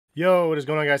Yo, what is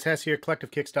going on, guys? Hess here,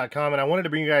 CollectiveKicks.com, and I wanted to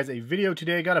bring you guys a video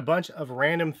today. Got a bunch of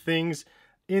random things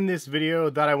in this video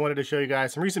that I wanted to show you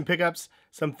guys. Some recent pickups,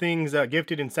 some things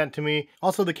gifted and sent to me.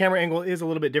 Also, the camera angle is a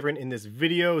little bit different in this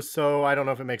video, so I don't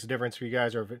know if it makes a difference for you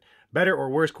guys or if it's better or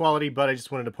worse quality, but I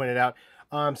just wanted to point it out.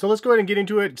 So let's go ahead and get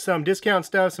into it. Some discount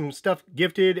stuff, some stuff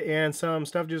gifted, and some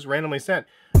stuff just randomly sent.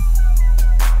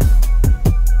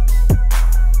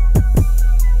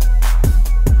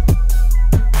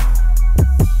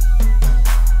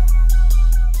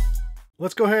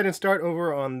 Let's go ahead and start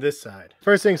over on this side.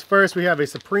 First things first, we have a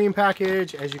Supreme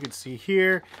package, as you can see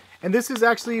here. And this is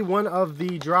actually one of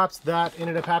the drops that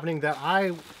ended up happening that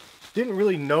I didn't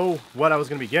really know what I was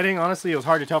gonna be getting. Honestly, it was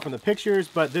hard to tell from the pictures,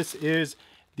 but this is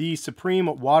the Supreme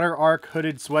Water Arc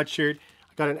hooded sweatshirt.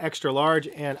 I got an extra large,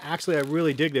 and actually I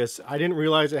really dig this. I didn't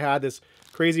realize it had this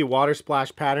crazy water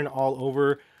splash pattern all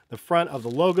over the front of the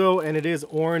logo, and it is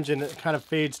orange, and it kind of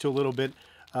fades to a little bit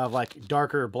of like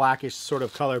darker blackish sort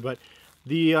of color, but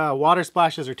the water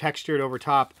splashes are textured over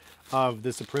top of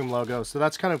the Supreme logo, so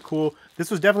that's kind of cool.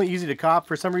 This was definitely easy to cop.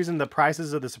 For some reason, the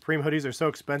prices of the Supreme hoodies are so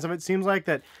expensive. It seems like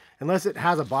that unless it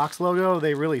has a box logo,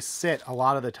 they really sit a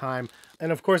lot of the time.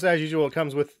 And of course, as usual, it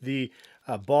comes with the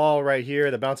ball right here,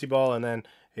 the bouncy ball, and then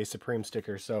a Supreme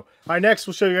sticker. So, all right, next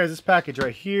we'll show you guys this package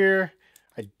right here.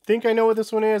 I think I know what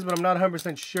this one is, but I'm not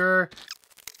 100% sure.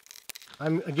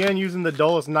 I'm, again, using the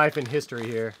dullest knife in history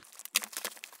here.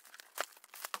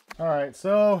 All right,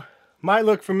 so might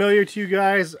look familiar to you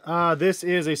guys. This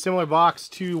is a similar box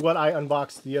to what I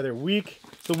unboxed the other week.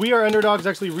 So We Are Underdogs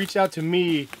actually reached out to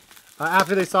me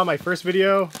after they saw my first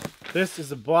video. This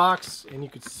is a box, and you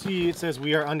can see it says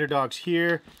We Are Underdogs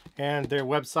here, and their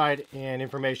website and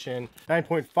information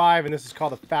 9.5, and this is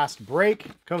called a Fast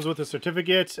Break. Comes with a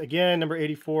certificate, again, number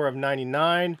 84 of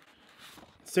 99.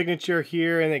 Signature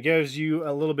here, and it gives you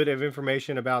a little bit of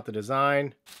information about the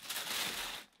design.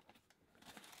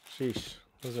 Sheesh,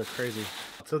 those are crazy.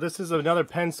 So this is another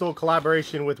pencil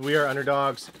collaboration with We Are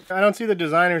Underdogs. I don't see the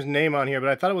designer's name on here, but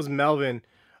I thought it was Melvin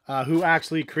who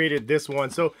actually created this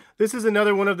one. So this is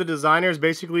another one of the designers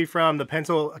basically from the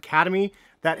Pencil Academy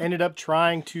that ended up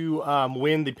trying to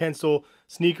win the Pencil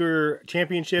Sneaker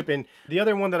Championship. And the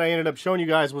other one that I ended up showing you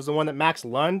guys was the one that Max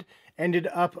Lund ended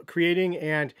up creating,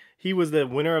 and he was the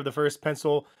winner of the first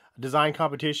pencil design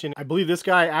competition. I believe this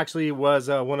guy actually was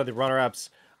one of the runner-ups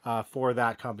for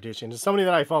that competition. It's somebody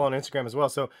that I follow on Instagram as well.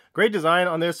 So great design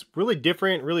on this, really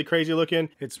different, really crazy looking.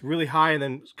 It's really high and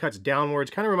then cuts downwards.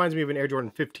 Kind of reminds me of an Air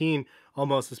Jordan 15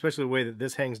 almost, especially the way that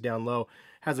this hangs down low.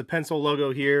 Has a pencil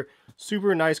logo here,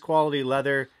 super nice quality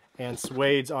leather and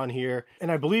suedes on here.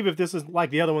 And I believe if this is like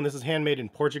the other one, this is handmade in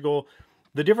Portugal.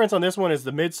 The difference on this one is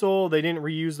the midsole. They didn't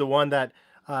reuse the one that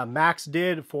Max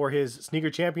did for his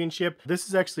sneaker championship. This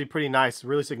is actually pretty nice,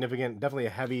 really significant, definitely a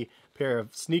heavy pair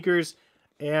of sneakers.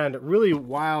 And really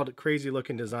wild, crazy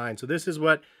looking design. So this is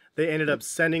what they ended up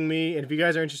sending me. And if you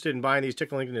guys are interested in buying these, check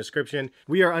the link in the description.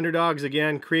 We Are Underdogs,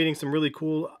 again, creating some really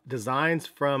cool designs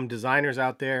from designers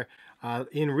out there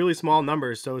in really small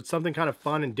numbers. So it's something kind of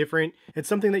fun and different. It's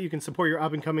something that you can support your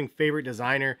up and coming favorite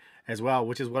designer as well,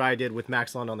 which is what I did with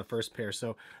Max Lund on the first pair.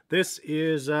 So this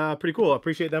is pretty cool. I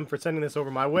appreciate them for sending this over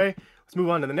my way. Let's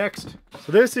move on to the next.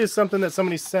 So this is something that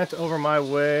somebody sent over my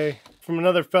way from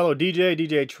another fellow DJ,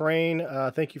 DJ Train.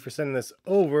 Thank you for sending this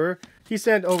over. He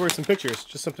sent over some pictures,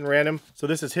 just something random. So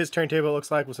this is his turntable, it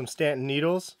looks like, with some Stanton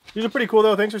needles. These are pretty cool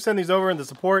though. Thanks for sending these over and the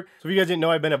support. So if you guys didn't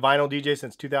know, I've been a vinyl DJ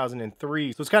since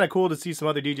 2003. So it's kind of cool to see some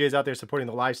other DJs out there supporting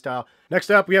the lifestyle. Next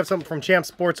up, we have something from Champ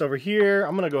Sports over here.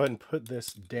 I'm gonna go ahead and put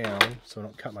this down so I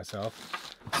don't cut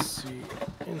myself. Let's see,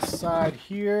 inside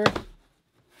here,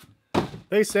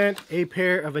 they sent a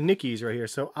pair of Nikes right here.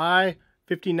 So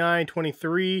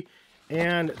I-5923.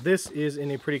 And this is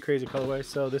in a pretty crazy colorway.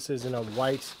 So this is in a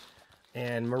white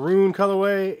and maroon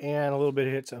colorway and a little bit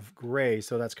of hits of gray.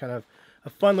 So that's kind of a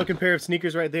fun looking pair of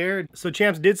sneakers right there. So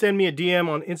Champs did send me a DM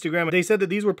on Instagram. They said that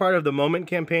these were part of the Moment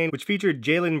campaign, which featured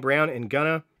Jaylen Brown and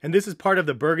Gunna. And this is part of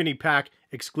the Burgundy Pack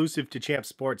exclusive to Champ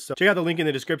Sports. So check out the link in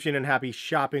the description and happy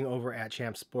shopping over at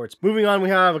Champ Sports. Moving on, we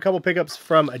have a couple pickups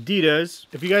from Adidas.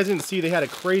 If you guys didn't see, they had a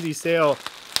crazy sale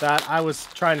that I was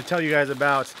trying to tell you guys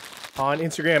about on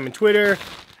Instagram and Twitter,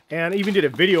 and even did a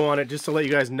video on it just to let you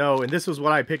guys know. And this was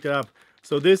what I picked up.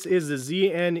 So this is the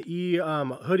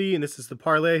ZNE hoodie, and this is the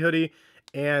Parlay hoodie,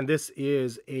 and this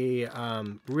is a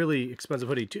really expensive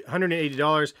hoodie,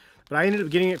 $180, but I ended up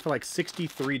getting it for like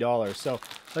 $63. So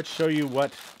let's show you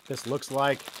what this looks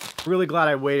like. Really glad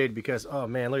I waited because, oh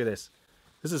man, look at this.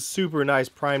 This is super nice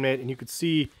prime knit, and you can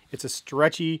see it's a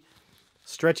stretchy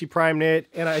prime knit,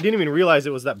 and I didn't even realize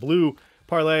it was that blue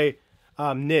Parlay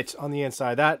knit on the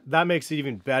inside. That makes it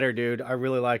even better, dude. I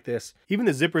really like this. Even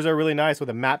the zippers are really nice with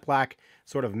a matte black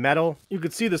sort of metal. You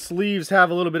can see the sleeves have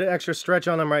a little bit of extra stretch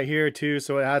on them right here too,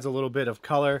 so it adds a little bit of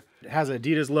color. It has an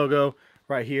Adidas logo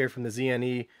right here from the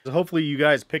ZNE. So hopefully you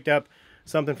guys picked up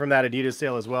something from that Adidas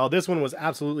sale as well. This one was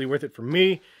absolutely worth it for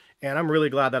me, and I'm really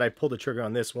glad that I pulled the trigger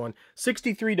on this one.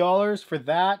 $63 for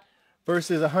that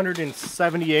versus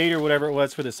 $178 or whatever it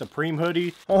was for the Supreme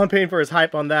hoodie. All I'm paying for is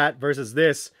hype on that versus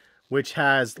this, which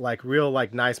has like real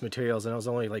like nice materials, and it was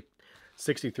only like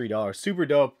 $63. Super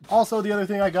dope. Also, the other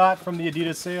thing I got from the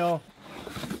Adidas sale,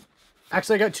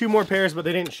 actually I got two more pairs, but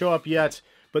they didn't show up yet.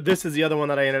 But this is the other one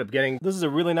that I ended up getting. This is a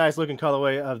really nice looking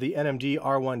colorway of the NMD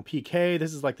R1 PK.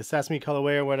 This is like the sesame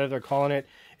colorway or whatever they're calling it.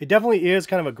 It definitely is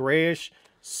kind of a grayish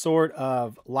sort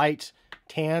of light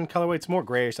tan colorway. It's more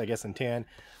grayish, I guess, than tan.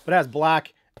 But it has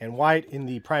black and white in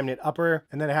the prime knit upper.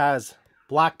 And then it has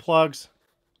black plugs,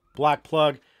 black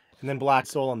plug, and then black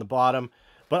sole on the bottom.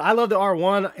 But I love the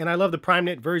R1 and I love the prime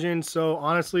knit version. So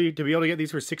honestly, to be able to get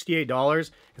these for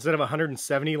 $68 instead of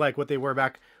 $170 like what they were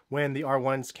back when the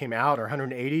R1s came out, or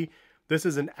 $180, this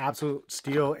is an absolute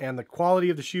steal. And the quality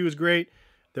of the shoe is great.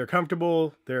 They're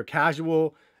comfortable, they're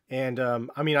casual, and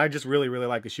I mean, I just really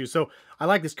like the shoe. So I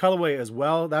like this colorway as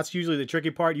well. That's usually the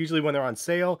tricky part. Usually when they're on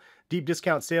sale, deep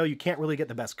discount sale, you can't really get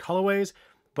the best colorways.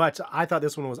 But I thought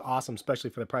this one was awesome, especially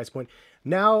for the price point.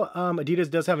 Now, Adidas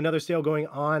does have another sale going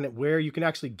on where you can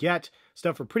actually get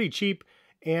stuff for pretty cheap.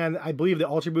 And I believe the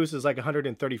Ultra Boost is like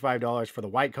 $135 for the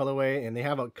white colorway. And they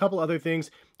have a couple other things,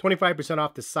 25%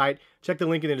 off the site. Check the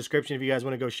link in the description if you guys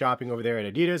want to go shopping over there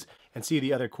at Adidas and see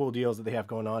the other cool deals that they have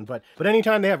going on. But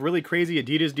anytime they have really crazy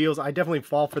Adidas deals, I definitely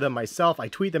fall for them myself. I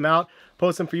tweet them out,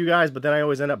 post them for you guys, but then I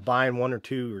always end up buying one or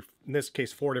two, or in this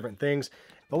case, 4 different things.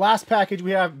 The last package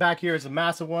we have back here is a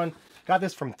massive one. Got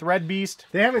this from Threadbeast.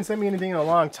 They haven't sent me anything in a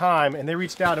long time, and they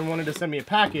reached out and wanted to send me a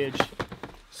package.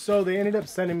 So they ended up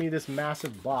sending me this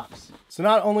massive box. So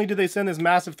not only did they send this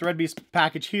massive Threadbeast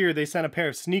package here, they sent a pair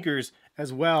of sneakers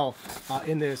as well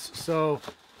in this. So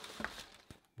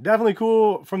definitely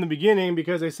cool from the beginning,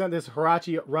 because they sent this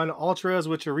Huarache Run Ultras,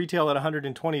 which are retail at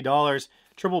 $120.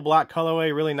 Triple black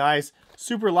colorway, really nice.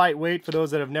 Super lightweight for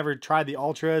those that have never tried the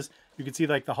Ultras. You can see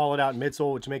like the hollowed out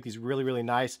midsole, which make these really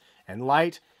nice and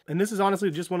light. And this is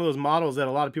honestly just one of those models that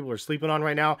a lot of people are sleeping on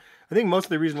right now. I think most of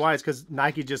the reason why is because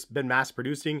Nike just been mass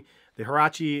producing the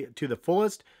Huarache to the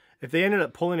fullest. If they ended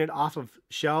up pulling it off of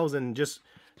shelves and just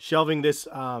shelving this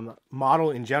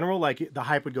model in general, like the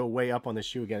hype would go way up on this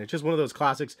shoe again. It's just one of those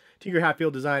classics. Tinker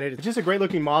Hatfield designed it. It's just a great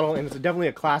looking model, and it's definitely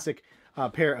a classic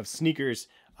pair of sneakers.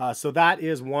 So that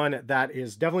is one that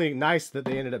is definitely nice that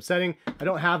they ended up setting. I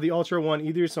don't have the Ultra one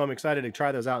either, so I'm excited to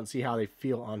try those out and see how they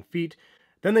feel on feet.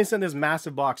 Then they sent this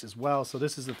massive box as well. So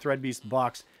this is the Threadbeast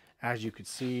box, as you could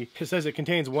see. It says it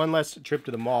contains one less trip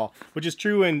to the mall, which is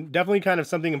true and definitely kind of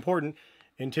something important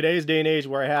in today's day and age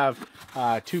where I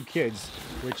have 2 kids,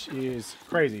 which is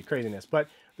craziness. But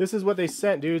this is what they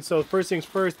sent, dude. So first things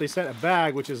first, they sent a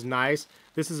bag, which is nice.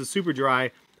 This is a super dry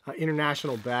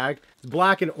international bag. It's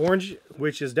black and orange,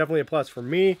 which is definitely a plus for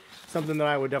me. Something that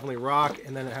I would definitely rock.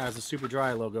 And then it has a super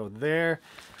dry logo there.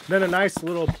 Then a nice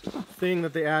little thing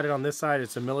that they added on this side.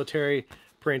 It's a military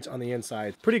print on the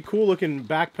inside. Pretty cool looking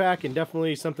backpack, and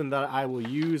definitely something that I will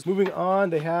use. Moving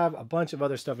on, they have a bunch of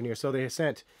other stuff in here. So they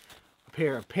sent a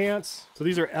pair of pants. So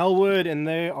these are Elwood, and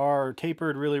they are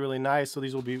tapered really nice. So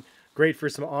these will be great for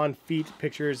some on-feet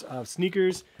pictures of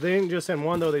sneakers. They didn't just send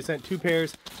one though, they sent 2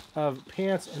 pairs of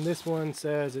pants, and this one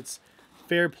says it's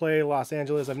Fair Play Los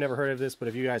Angeles. I've never heard of this, but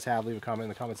if you guys have, leave a comment in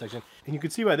the comment section. And you can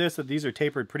see by this that these are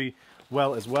tapered pretty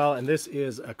well as well, and this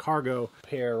is a cargo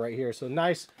pair right here. So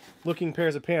nice looking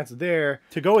pairs of pants there.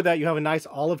 To go with that, you have a nice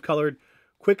olive colored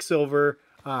Quicksilver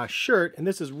shirt, and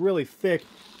this is really thick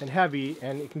and heavy,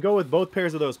 and it can go with both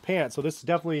pairs of those pants. So this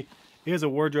definitely is a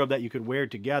wardrobe that you could wear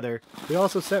together. They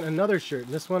also sent another shirt,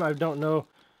 and this one I don't know,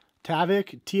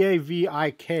 Tavik,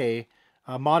 T-A-V-I-K,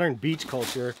 Modern Beach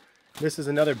Culture. This is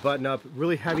another button-up,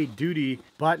 really heavy-duty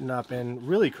button-up, and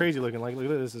really crazy looking. Like, look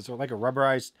at this, it's like a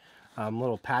rubberized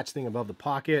little patch thing above the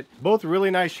pocket. Both really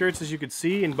nice shirts, as you could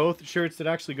see, and both shirts that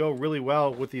actually go really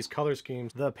well with these color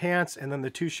schemes. The pants and then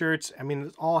the 2 shirts, I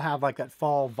mean, all have like that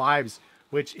fall vibes,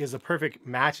 which is a perfect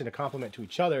match and a compliment to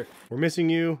each other. We're missing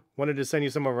you. Wanted to send you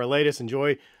some of our latest.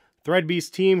 Enjoy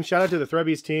Threadbeast team. Shout out to the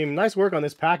Threadbeast team. Nice work on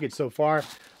this package so far.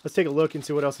 Let's take a look and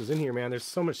see what else is in here, man. There's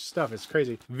so much stuff. It's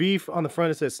crazy. Veef on the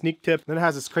front, it says sneak tip. Then it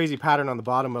has this crazy pattern on the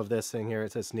bottom of this thing here.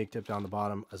 It says sneak tip down the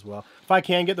bottom as well. If I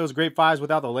can get those Grape 5s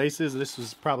without the laces, this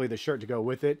was probably the shirt to go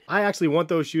with it. I actually want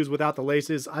those shoes without the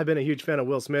laces. I've been a huge fan of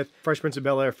Will Smith, Fresh Prince of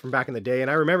Bel-Air from back in the day,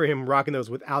 and I remember him rocking those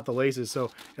without the laces,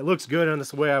 so it looks good, and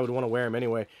that's the way I would want to wear them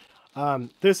anyway.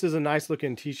 This is a nice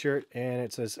looking t-shirt, and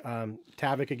it says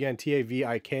Tavik again,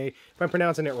 T-A-V-I-K. If I'm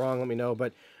pronouncing it wrong, let me know.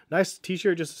 But nice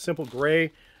t-shirt, just a simple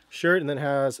gray shirt, and then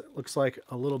has, looks like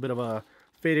a little bit of a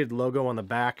faded logo on the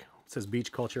back. It says Beach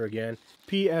Culture again.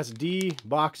 PSD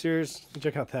boxers.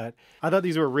 Check out that. I thought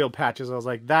these were real patches. I was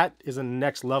like, that is a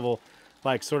next level,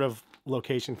 like, sort of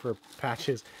location for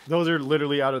patches. Those are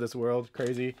literally out of this world.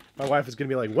 Crazy. My wife is gonna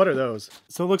be like, what are those?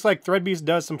 So it looks like Threadbeast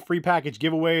does some free package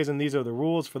giveaways, and these are the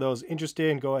rules for those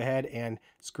interested. Go ahead and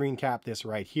screen cap this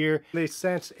right here. They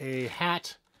sent a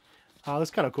hat.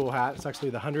 This kind of cool hat. It's actually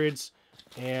the hundreds,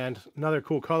 and another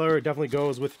cool color. It definitely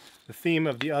goes with the theme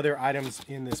of the other items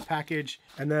in this package.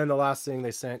 And then the last thing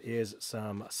they sent is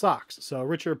some socks. So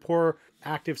richer, poorer,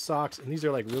 active socks, and these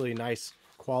are like really nice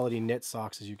quality knit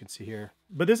socks, as you can see here.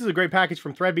 But this is a great package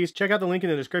from Threadbeast. Check out the link in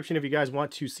the description if you guys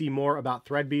want to see more about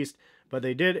Threadbeast. But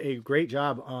they did a great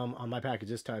job on my package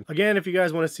this time. Again, if you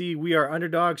guys want to see We Are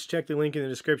Underdogs, check the link in the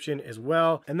description as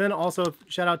well. And then also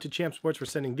shout out to Champ Sports for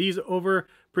sending these over.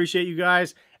 Appreciate you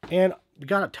guys. And we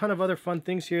got a ton of other fun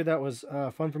things here that was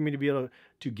fun for me to be able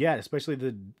to get, especially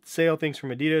the sale things from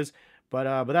Adidas.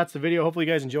 But that's the video. Hopefully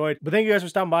you guys enjoyed. But thank you guys for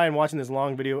stopping by and watching this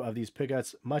long video of these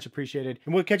pickups. Much appreciated.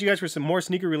 And we'll catch you guys for some more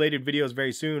sneaker related videos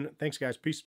very soon. Thanks guys. Peace.